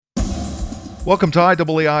Welcome to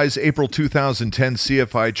IAAI's April 2010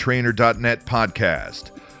 CFITrainer.net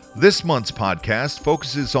podcast. This month's podcast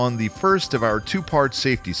focuses on the first of our two-part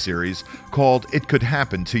safety series called It Could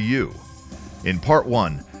Happen to You. In part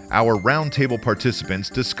one, our roundtable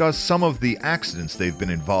participants discuss some of the accidents they've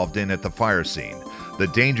been involved in at the fire scene,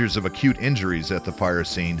 the dangers of acute injuries at the fire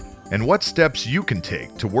scene, and what steps you can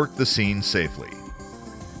take to work the scene safely.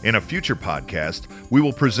 In a future podcast, we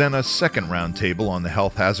will present a second roundtable on the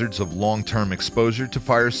health hazards of long-term exposure to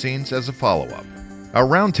fire scenes as a follow-up. Our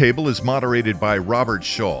roundtable is moderated by Robert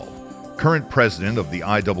Schall, current president of the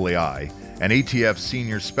IAAI, an ATF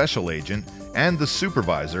senior special agent, and the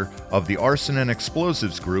supervisor of the Arson and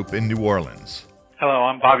Explosives Group in New Orleans. Hello,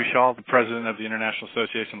 I'm Bobby Schall, the president of the International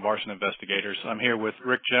Association of Arson Investigators. I'm here with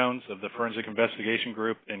Rick Jones of the Forensic Investigation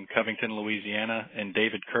Group in Covington, Louisiana, and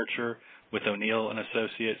David Kircher with O'Neill &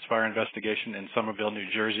 Associates Fire Investigation in Somerville, New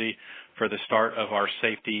Jersey, for the start of our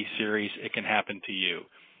safety series, It Can Happen to You.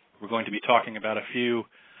 We're going to be talking about a few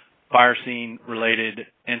fire scene-related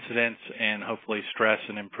incidents and hopefully stress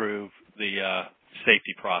and improve the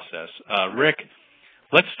safety process. Rick,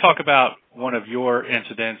 let's talk about one of your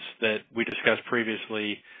incidents that we discussed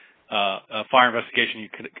previously, a fire investigation you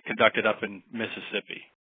conducted up in Mississippi.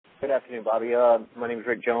 Good afternoon, Bobby. My name is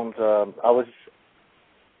Rick Jones. I was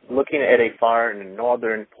looking at a fire in the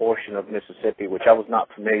northern portion of Mississippi, which I was not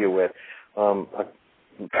familiar with. I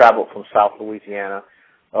traveled from South Louisiana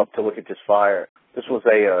up to look at this fire. This was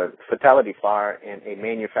a fatality fire in a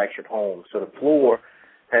manufactured home. So the floor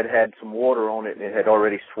had some water on it, and it had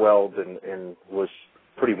already swelled and was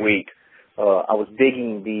pretty weak. I was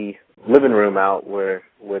digging the living room out where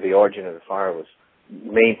the origin of the fire was,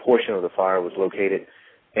 main portion of the fire was located,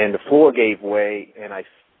 and the floor gave way, and I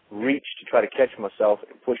reached to try to catch myself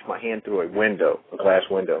and pushed my hand through a glass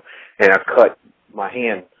window, and I cut my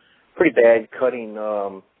hand pretty bad, cutting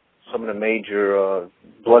some of the major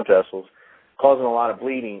blood vessels, causing a lot of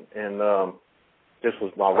bleeding, and this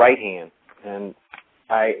was my right hand. And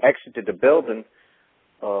I exited the building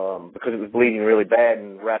because it was bleeding really bad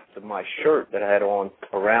and wrapped my shirt that I had on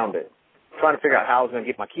around it. Trying to figure out how I was going to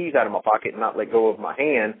get my keys out of my pocket and not let go of my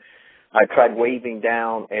hand, I tried waving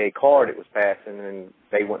down a car that was passing, and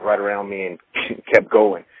they went right around me and kept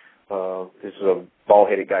going. This is a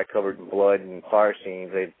bald-headed guy covered in blood and fire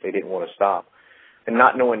scenes. They didn't want to stop. And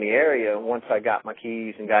not knowing the area, once I got my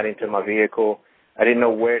keys and got into my vehicle, I didn't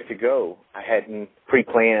know where to go. I hadn't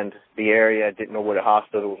pre-planned the area. I didn't know where the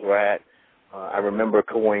hospitals were at. I remember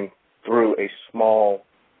going through a small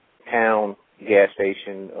town gas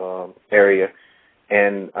station area,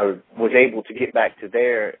 and I was able to get back to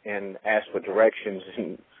there and ask for directions.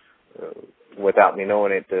 And, without me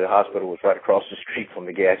knowing it, the hospital was right across the street from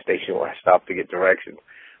the gas station where I stopped to get directions.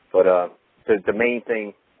 But the main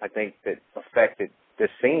thing I think that affected this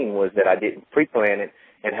scene was that I didn't pre-plan it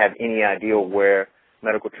and have any idea where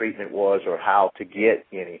medical treatment was or how to get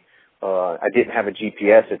any. I didn't have a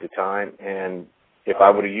GPS at the time, and if I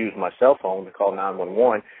would have used my cell phone to call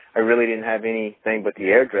 911, I really didn't have anything but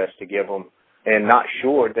the address to give them, and not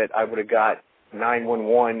sure that I would have got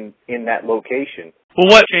 911 in that location. Well,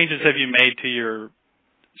 what changes have you made to your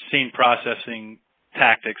scene processing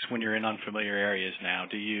tactics when you're in unfamiliar areas now?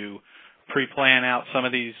 Do you pre-plan out some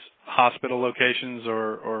of these hospital locations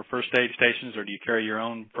or first aid stations, or do you carry your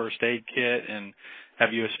own first aid kit? And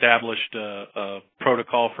have you established a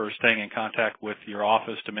protocol for staying in contact with your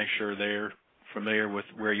office to make sure they're familiar with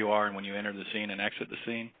where you are and when you enter the scene and exit the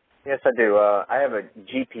scene? Yes, I do. I have a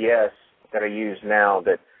GPS that I use now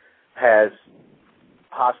that has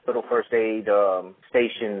hospital first aid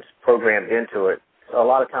stations programmed into it. So a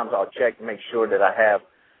lot of times I'll check to make sure that I have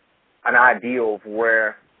an idea of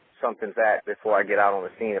where something's at before I get out on the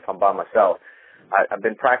scene if I'm by myself. I've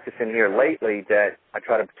been practicing here lately that I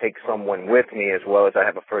try to take someone with me, as well as I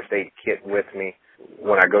have a first aid kit with me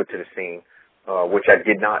when I go to the scene, which I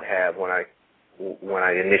did not have when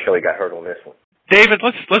I initially got hurt on this one. David,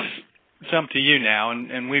 let's jump to you now,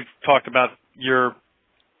 and we've talked about your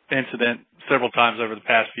incident several times over the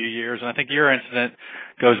past few years, and I think your incident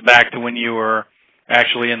goes back to when you were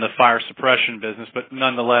actually in the fire suppression business, but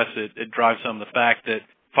nonetheless it drives home the fact that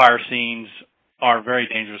fire scenes are very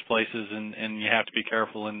dangerous places, and you have to be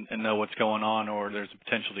careful and know what's going on, or there's a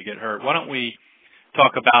potential to get hurt. Why don't we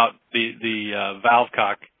talk about the valve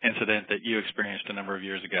cock incident that you experienced a number of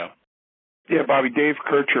years ago? Yeah, Bobby, Dave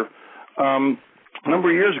Kircher. A number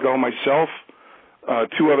of years ago, myself,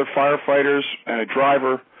 two other firefighters, and a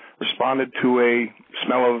driver responded to a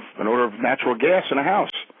smell of an odor of natural gas in a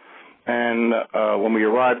house. And when we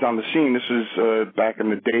arrived on the scene, this is back in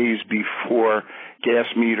the days before gas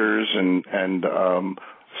meters and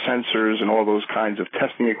sensors and all those kinds of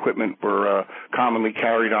testing equipment were commonly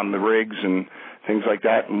carried on the rigs and things like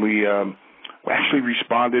that. And we actually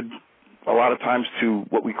responded a lot of times to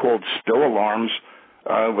what we called spill alarms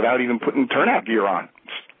without even putting turnout gear on,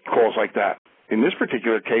 calls like that. In this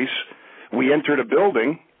particular case, we entered a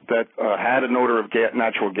building that had an odor of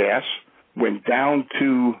natural gas, went down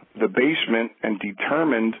to the basement and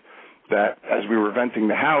determined that as we were venting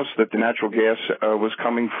the house that the natural gas was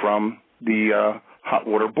coming from the hot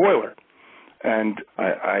water boiler. And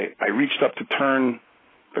I reached up to turn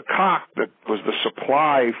the cock that was the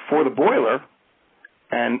supply for the boiler,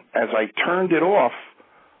 and as I turned it off,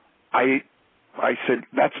 I said,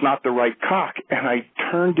 that's not the right cock, and I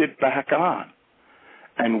turned it back on.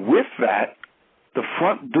 And with that, the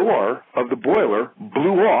front door of the boiler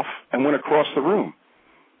blew off and went across the room.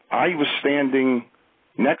 I was standing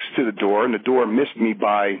next to the door, and the door missed me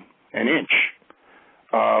by an inch.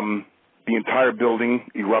 The entire building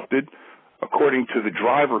erupted. According to the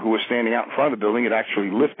driver who was standing out in front of the building, it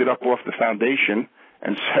actually lifted up off the foundation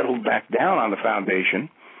and settled back down on the foundation.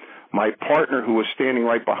 My partner, who was standing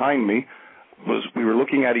right behind me, we were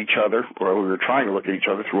looking at each other, or we were trying to look at each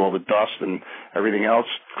other through all the dust and everything else,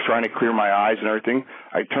 trying to clear my eyes and everything.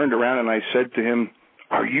 I turned around and I said to him,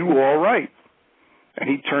 "Are you all right?" And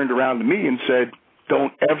he turned around to me and said,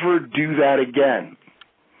 "Don't ever do that again."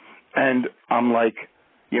 And I'm like,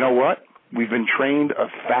 you know what? We've been trained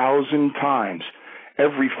 1,000 times.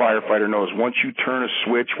 Every firefighter knows once you turn a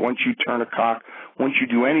switch, once you turn a cock, once you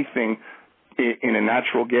do anything in a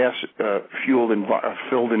natural gas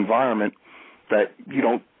filled environment, that you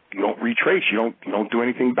don't retrace, you don't do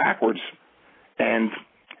anything backwards, and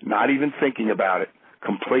not even thinking about it.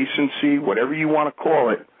 Complacency, whatever you want to call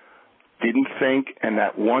it, didn't think, and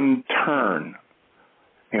that one turn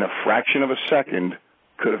in a fraction of a second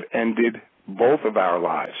could have ended both of our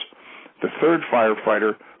lives. The third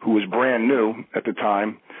firefighter, who was brand new at the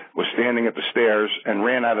time, was standing at the stairs and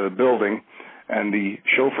ran out of the building, and the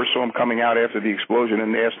chauffeur saw him coming out after the explosion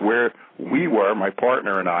and asked where we were, my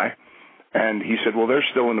partner and I, and he said, well, they're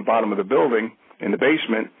still in the bottom of the building, in the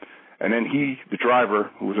basement, and then the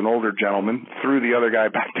driver, who was an older gentleman, threw the other guy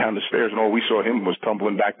back down the stairs, and all we saw him was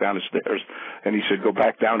tumbling back down the stairs, and he said, go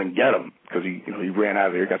back down and get him, because he ran out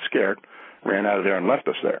of there, got scared, ran out of there and left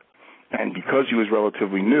us there. And because he was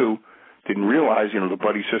relatively new, didn't realize, the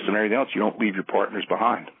buddy system and everything else, you don't leave your partners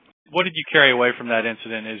behind. What did you carry away from that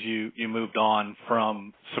incident as you moved on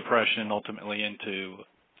from suppression ultimately into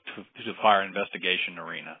the fire investigation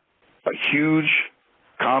arena? A huge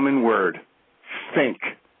common word, think,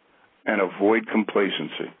 and avoid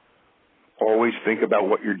complacency. Always think about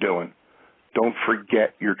what you're doing. Don't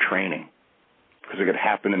forget your training, because it could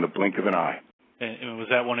happen in the blink of an eye. And was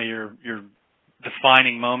that one of your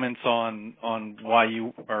defining moments on why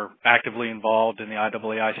you are actively involved in the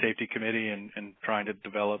IAAI Safety Committee and trying to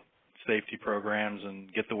develop safety programs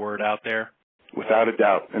and get the word out there? Without a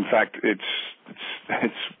doubt. In fact,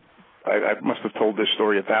 I must have told this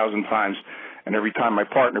story 1,000 times, and every time my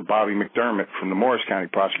partner, Bobby McDermott from the Morris County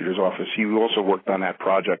Prosecutor's Office, he also worked on that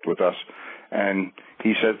project with us, and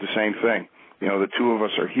he says the same thing. The two of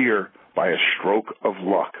us are here by a stroke of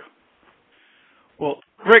luck. Well,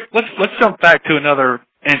 Rick, let's jump back to another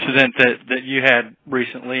incident that you had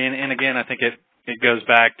recently, and again, I think it goes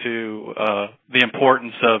back to the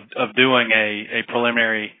importance of doing a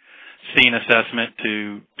preliminary scene assessment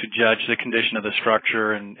to judge the condition of the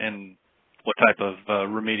structure and what type of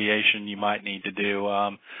remediation you might need to do.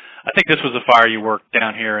 I think this was a fire you worked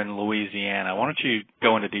down here in Louisiana. Why don't you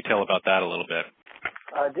go into detail about that a little bit?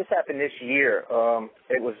 This happened this year.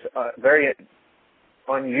 It was very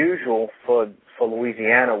unusual for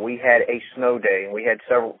Louisiana. We had a snow day, and we had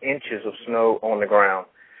several inches of snow on the ground.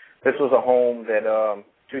 This was a home that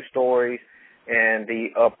 2 stories, and the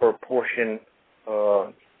upper portion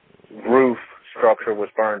roof structure was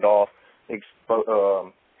burned off,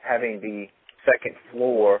 having the second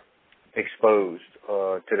floor exposed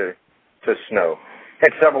to snow.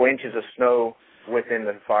 Had several inches of snow within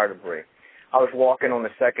the fire debris. I was walking on the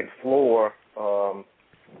second floor,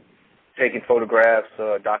 taking photographs,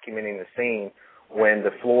 documenting the scene, when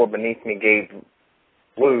the floor beneath me gave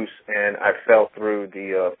loose, and I fell through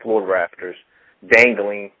the floor rafters,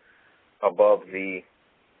 dangling above the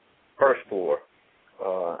first floor.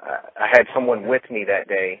 I had someone with me that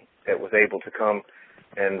day that was able to come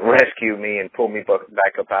and rescue me and pull me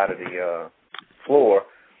back up out of the floor.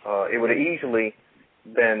 It would have easily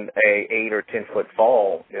been a 8 or 10 foot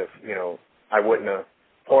fall if I wouldn't have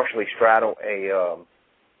partially straddled a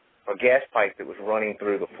gas pipe that was running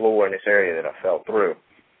through the floor in this area that I fell through,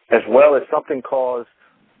 as well as something caused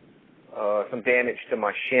some damage to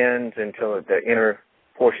my shins and to the inner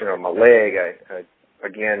portion of my leg. I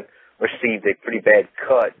again received a pretty bad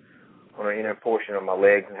cut on an inner portion of my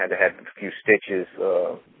leg and had to have a few stitches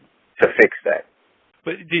to fix that.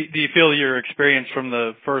 But do you feel your experience from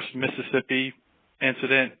the first Mississippi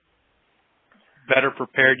incident better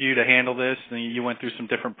prepared you to handle this? And you went through some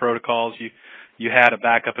different protocols. You had a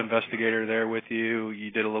backup investigator there with you. You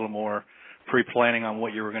did a little more pre-planning on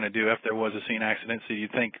what you were going to do if there was a scene accident. So you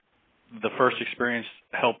think the first experience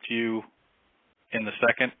helped you in the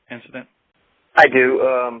second incident? I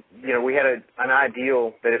do. We had an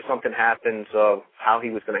ideal that if something happens of how he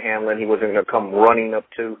was going to handle it, he wasn't going to come running up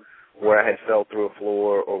to where I had fell through a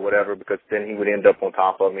floor or whatever, because then he would end up on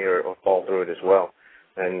top of me or fall through it as well.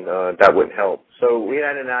 And that wouldn't help. So we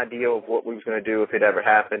had an idea of what we was going to do if it ever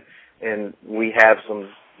happened, and we have some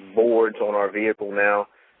boards on our vehicle now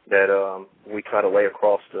that we try to lay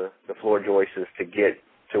across the floor joists to get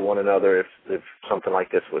to one another if something like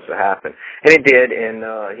this was to happen. And it did, and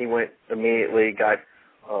he went immediately, got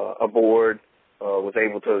a board, was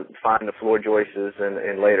able to find the floor joists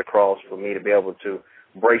and lay it across for me to be able to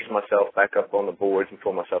brace myself back up on the boards and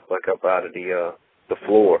pull myself back up out of the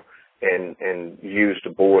floor. And use the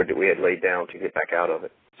board that we had laid down to get back out of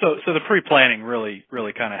it. So the pre-planning really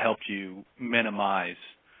kind of helped you minimize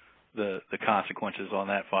the consequences on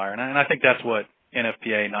that fire, and I think that's what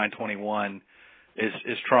NFPA 921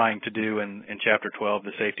 is trying to do in Chapter 12,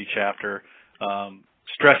 the safety chapter,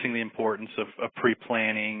 stressing the importance of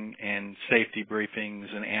pre-planning and safety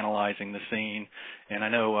briefings and analyzing the scene. And I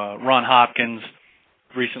know Ron Hopkins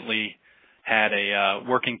recently had a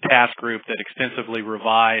working task group that extensively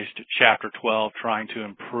revised Chapter 12, trying to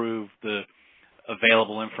improve the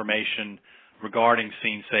available information regarding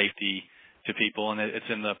scene safety to people. And it's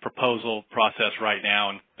in the proposal process right now,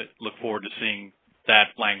 and look forward to seeing that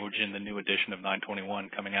language in the new edition of 921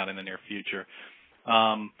 coming out in the near future.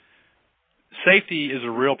 Safety is a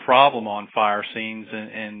real problem on fire scenes,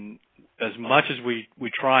 and as much as we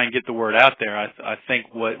try and get the word out there, I think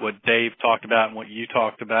what Dave talked about and what you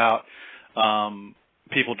talked about,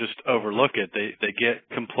 people just overlook it. They get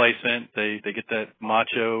complacent. They get that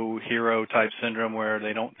macho hero type syndrome where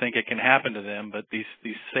they don't think it can happen to them. But these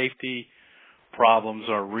safety problems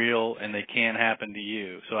are real, and they can happen to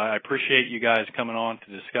you. So I appreciate you guys coming on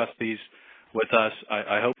to discuss these with us.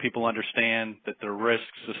 I hope people understand that the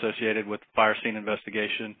risks associated with fire scene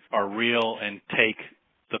investigation are real and take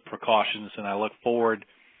the precautions. And I look forward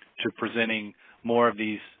to presenting more of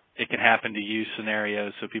these it can happen to you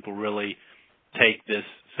scenarios so people really take this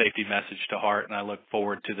safety message to heart, and I look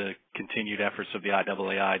forward to the continued efforts of the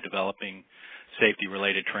IAAI developing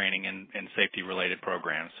safety-related training and safety-related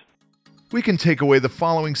programs. We can take away the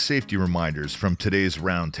following safety reminders from today's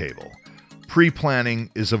roundtable. Pre-planning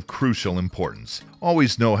is of crucial importance.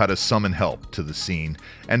 Always know how to summon help to the scene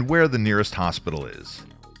and where the nearest hospital is.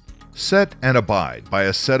 Set and abide by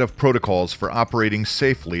a set of protocols for operating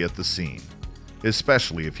safely at the scene,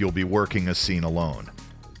 especially if you'll be working a scene alone.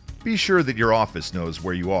 Be sure that your office knows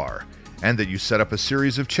where you are, and that you set up a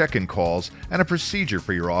series of check-in calls and a procedure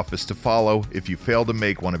for your office to follow if you fail to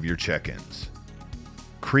make one of your check-ins.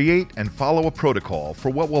 Create and follow a protocol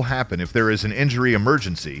for what will happen if there is an injury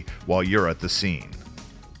emergency while you're at the scene.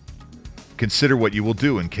 Consider what you will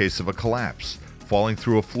do in case of a collapse, falling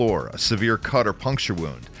through a floor, a severe cut or puncture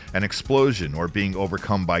wound, an explosion, or being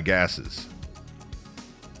overcome by gases.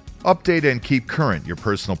 Update and keep current your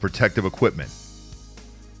personal protective equipment.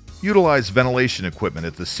 Utilize ventilation equipment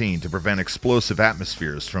at the scene to prevent explosive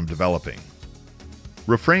atmospheres from developing.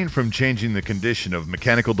 Refrain from changing the condition of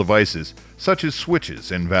mechanical devices such as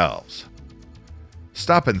switches and valves.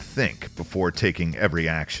 Stop and think before taking every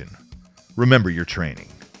action. Remember your training.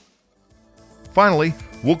 Finally,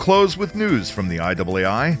 we'll close with news from the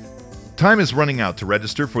IAAI. Time is running out to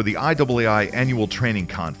register for the IAAI Annual Training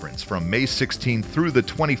Conference from May 16th through the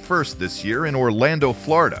 21st this year in Orlando,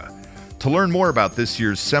 Florida. To learn more about this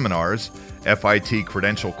year's seminars, FIT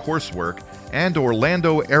credential coursework, and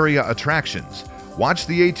Orlando area attractions, watch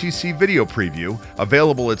the ATC video preview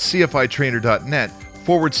available at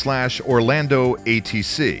cfitrainer.net/Orlando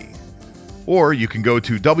ATC. Or you can go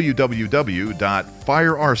to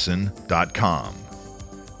www.firearson.com.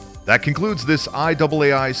 That concludes this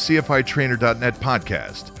IAAI CFItrainer.net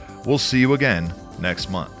podcast. We'll see you again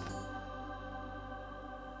next month.